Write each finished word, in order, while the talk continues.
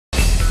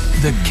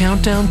The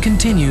countdown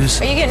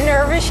continues. Are you getting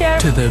nervous yet?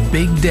 To the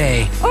big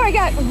day. Oh, I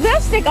got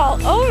lipstick all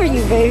over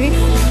you, baby.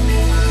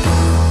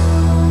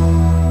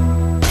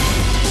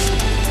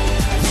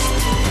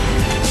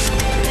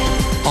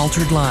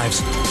 Altered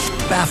lives,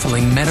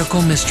 baffling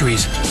medical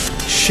mysteries,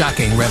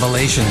 shocking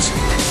revelations.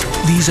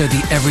 These are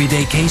the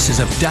everyday cases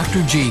of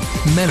Dr. G,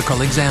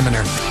 medical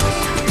examiner.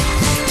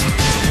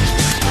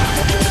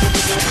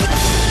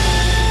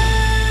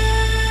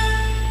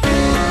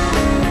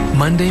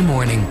 Monday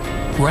morning,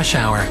 rush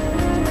hour.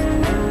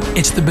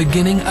 It's the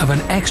beginning of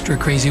an extra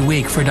crazy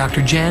week for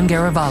Dr. Jan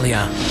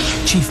Garavaglia,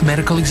 chief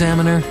medical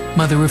examiner,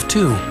 mother of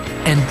 2,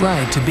 and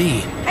bride-to-be.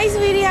 Hi,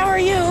 sweetie, how are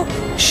you?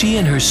 She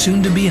and her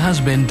soon-to-be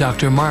husband,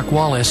 Dr. Mark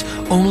Wallace,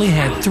 only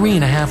had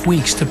 3.5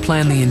 weeks to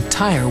plan the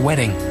entire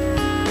wedding.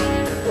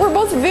 We're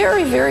both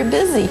very, very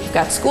busy. We've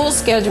got school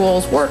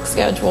schedules, work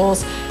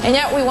schedules, and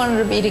yet we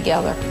wanted to be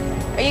together.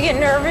 Are you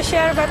getting nervous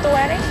yet about the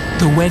wedding?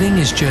 The wedding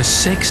is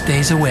just 6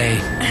 days away.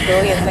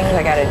 Billion things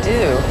I gotta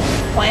do.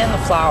 Plan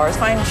the flowers,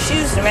 find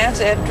shoes to match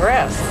that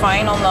dress,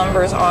 final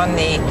numbers on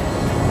the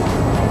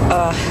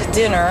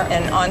dinner,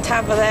 and on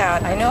top of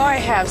that, I know I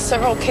have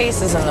several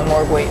cases in the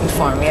morgue waiting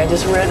for me. I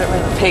just read it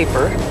in the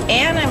paper.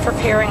 And I'm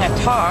preparing a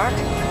talk.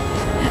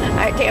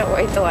 I can't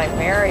wait till I'm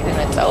married and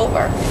it's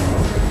over.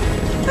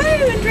 I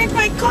didn't even drink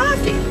my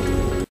coffee.